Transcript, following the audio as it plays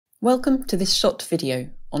Welcome to this short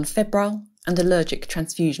video on febrile and allergic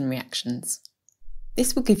transfusion reactions.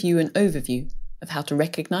 This will give you an overview of how to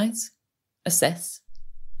recognise, assess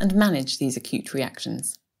and manage these acute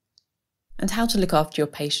reactions, and how to look after your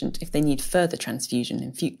patient if they need further transfusion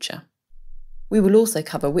in future. We will also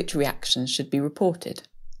cover which reactions should be reported,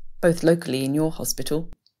 both locally in your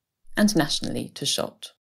hospital and nationally to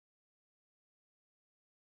SHOT.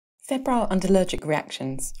 Febrile and allergic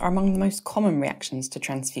reactions are among the most common reactions to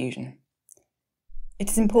transfusion. It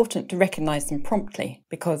is important to recognise them promptly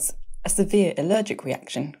because a severe allergic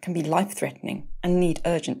reaction can be life-threatening and need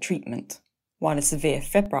urgent treatment, while a severe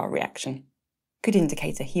febrile reaction could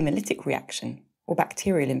indicate a hemolytic reaction or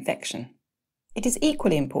bacterial infection. It is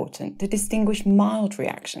equally important to distinguish mild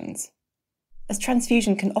reactions, as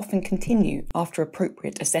transfusion can often continue after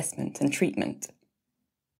appropriate assessment and treatment.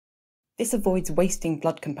 This avoids wasting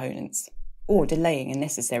blood components or delaying a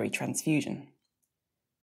necessary transfusion.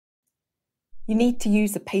 You need to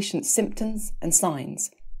use the patient's symptoms and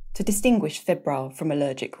signs to distinguish febrile from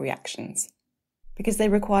allergic reactions, because they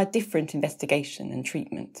require different investigation and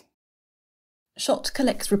treatment. SHOT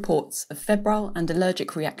collects reports of febrile and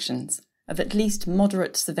allergic reactions of at least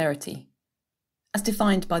moderate severity, as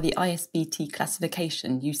defined by the ISBT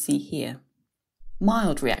classification you see here.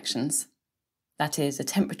 Mild reactions, that is, a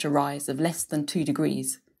temperature rise of less than 2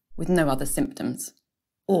 degrees with no other symptoms,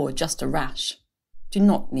 or just a rash, do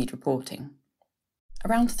not need reporting.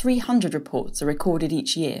 Around 300 reports are recorded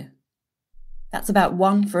each year. That's about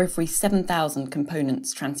 1 for every 7,000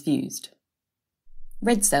 components transfused.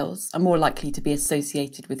 Red cells are more likely to be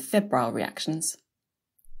associated with febrile reactions,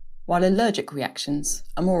 while allergic reactions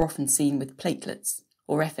are more often seen with platelets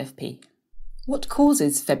or FFP. What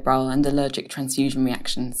causes febrile and allergic transfusion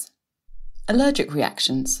reactions? Allergic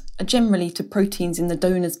reactions are generally to proteins in the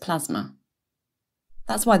donor's plasma.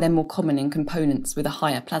 That's why they're more common in components with a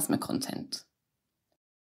higher plasma content.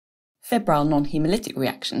 Febrile non-hemolytic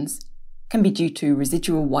reactions can be due to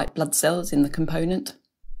residual white blood cells in the component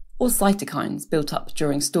or cytokines built up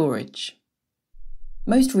during storage.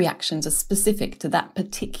 Most reactions are specific to that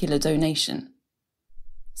particular donation,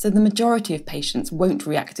 so the majority of patients won't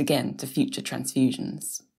react again to future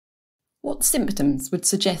transfusions. What symptoms would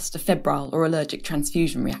suggest a febrile or allergic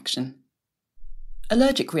transfusion reaction?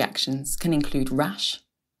 Allergic reactions can include rash,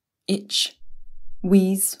 itch,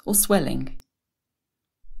 wheeze or swelling.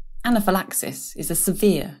 Anaphylaxis is a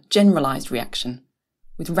severe, generalised reaction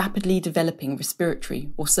with rapidly developing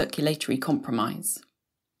respiratory or circulatory compromise.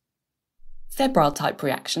 Febrile-type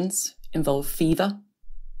reactions involve fever,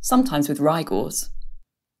 sometimes with rigors,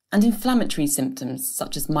 and inflammatory symptoms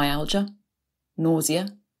such as myalgia, nausea,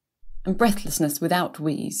 and breathlessness without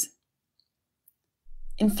wheeze.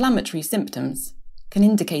 Inflammatory symptoms can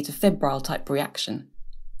indicate a febrile-type reaction,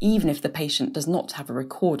 even if the patient does not have a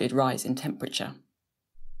recorded rise in temperature.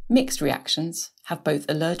 Mixed reactions have both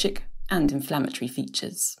allergic and inflammatory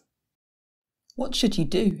features. What should you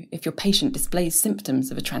do if your patient displays symptoms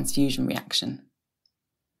of a transfusion reaction?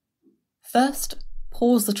 First,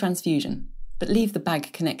 pause the transfusion, but leave the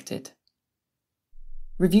bag connected.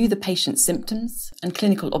 Review the patient's symptoms and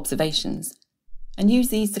clinical observations, and use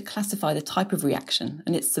these to classify the type of reaction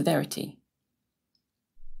and its severity.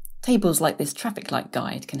 Tables like this traffic light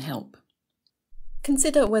guide can help.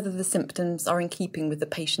 Consider whether the symptoms are in keeping with the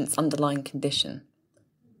patient's underlying condition.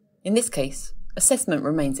 In this case, assessment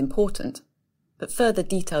remains important, but further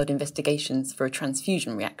detailed investigations for a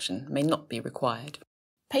transfusion reaction may not be required.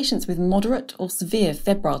 Patients with moderate or severe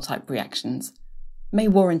febrile-type reactions may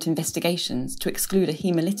warrant investigations to exclude a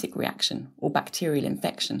hemolytic reaction or bacterial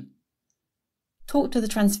infection. Talk to the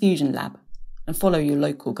transfusion lab and follow your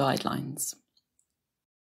local guidelines.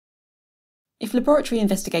 If laboratory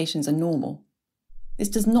investigations are normal, this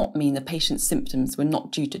does not mean the patient's symptoms were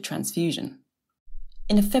not due to transfusion.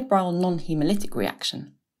 In a febrile non-hemolytic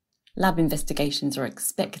reaction, lab investigations are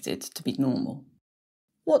expected to be normal.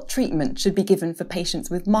 What treatment should be given for patients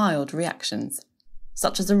with mild reactions,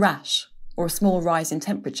 such as a rash or a small rise in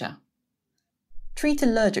temperature? Treat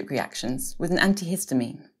allergic reactions with an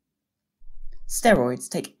antihistamine. Steroids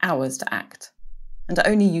take hours to act and are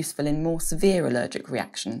only useful in more severe allergic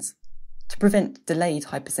reactions to prevent delayed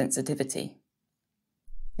hypersensitivity.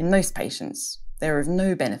 In most patients, they are of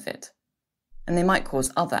no benefit, and they might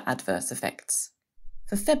cause other adverse effects.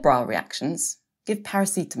 For febrile reactions, give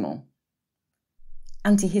paracetamol.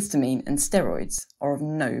 Antihistamine and steroids are of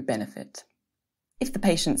no benefit. If the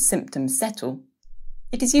patient's symptoms settle,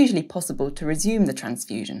 it is usually possible to resume the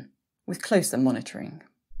transfusion with closer monitoring.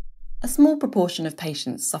 A small proportion of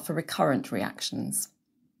patients suffer recurrent reactions.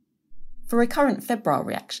 For recurrent febrile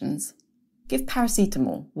reactions, give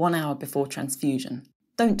paracetamol 1 hour before transfusion.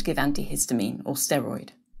 Don't give antihistamine or steroid,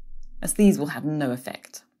 as these will have no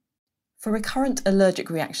effect. For recurrent allergic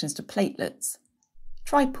reactions to platelets,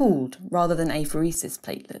 try pooled rather than apheresis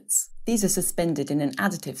platelets. These are suspended in an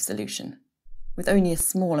additive solution, with only a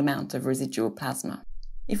small amount of residual plasma.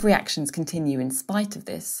 If reactions continue in spite of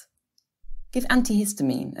this, give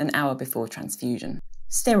antihistamine an hour before transfusion.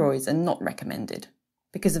 Steroids are not recommended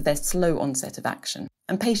because of their slow onset of action,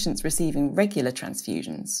 and patients receiving regular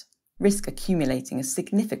transfusions risk accumulating a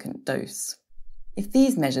significant dose. If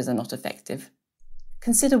these measures are not effective,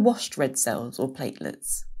 consider washed red cells or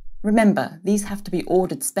platelets. Remember, these have to be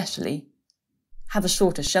ordered specially, have a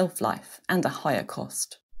shorter shelf life and a higher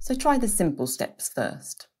cost. So try the simple steps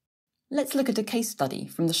first. Let's look at a case study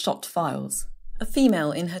from the SHOT files. A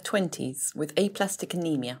female in her 20s with aplastic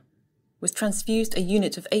anemia was transfused a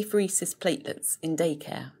unit of apheresis platelets in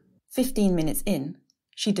daycare. 15 minutes in,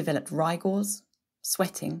 she developed rigors,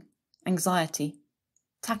 sweating, anxiety,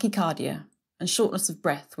 tachycardia, and shortness of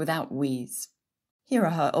breath without wheeze. Here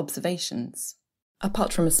are her observations.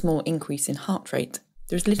 Apart from a small increase in heart rate,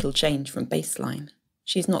 there is little change from baseline.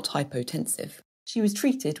 She is not hypotensive. She was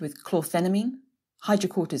treated with chlorphenamine,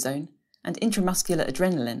 hydrocortisone, and intramuscular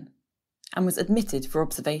adrenaline, and was admitted for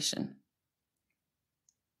observation.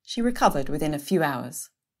 She recovered within a few hours,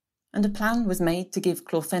 and a plan was made to give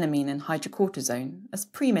chlorphenamine and hydrocortisone as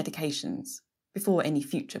pre-medications before any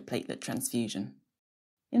future platelet transfusion.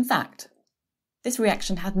 In fact, this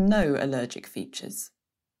reaction had no allergic features.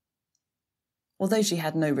 Although she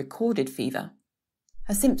had no recorded fever,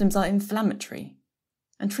 her symptoms are inflammatory,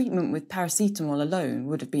 and treatment with paracetamol alone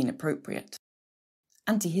would have been appropriate.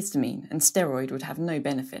 Antihistamine and steroid would have no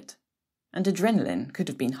benefit, and adrenaline could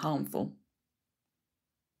have been harmful.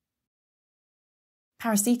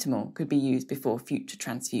 Paracetamol could be used before future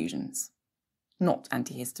transfusions, not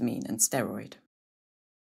antihistamine and steroid.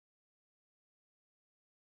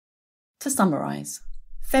 To summarise,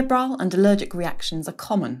 febrile and allergic reactions are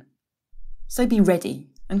common, so be ready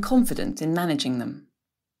and confident in managing them.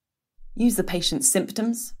 Use the patient's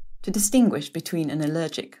symptoms to distinguish between an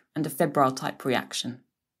allergic and a febrile type reaction.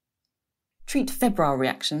 Treat febrile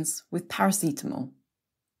reactions with paracetamol.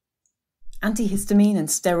 Antihistamine and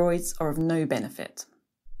steroids are of no benefit.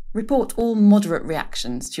 Report all moderate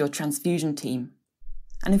reactions to your transfusion team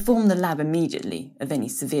and inform the lab immediately of any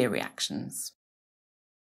severe reactions.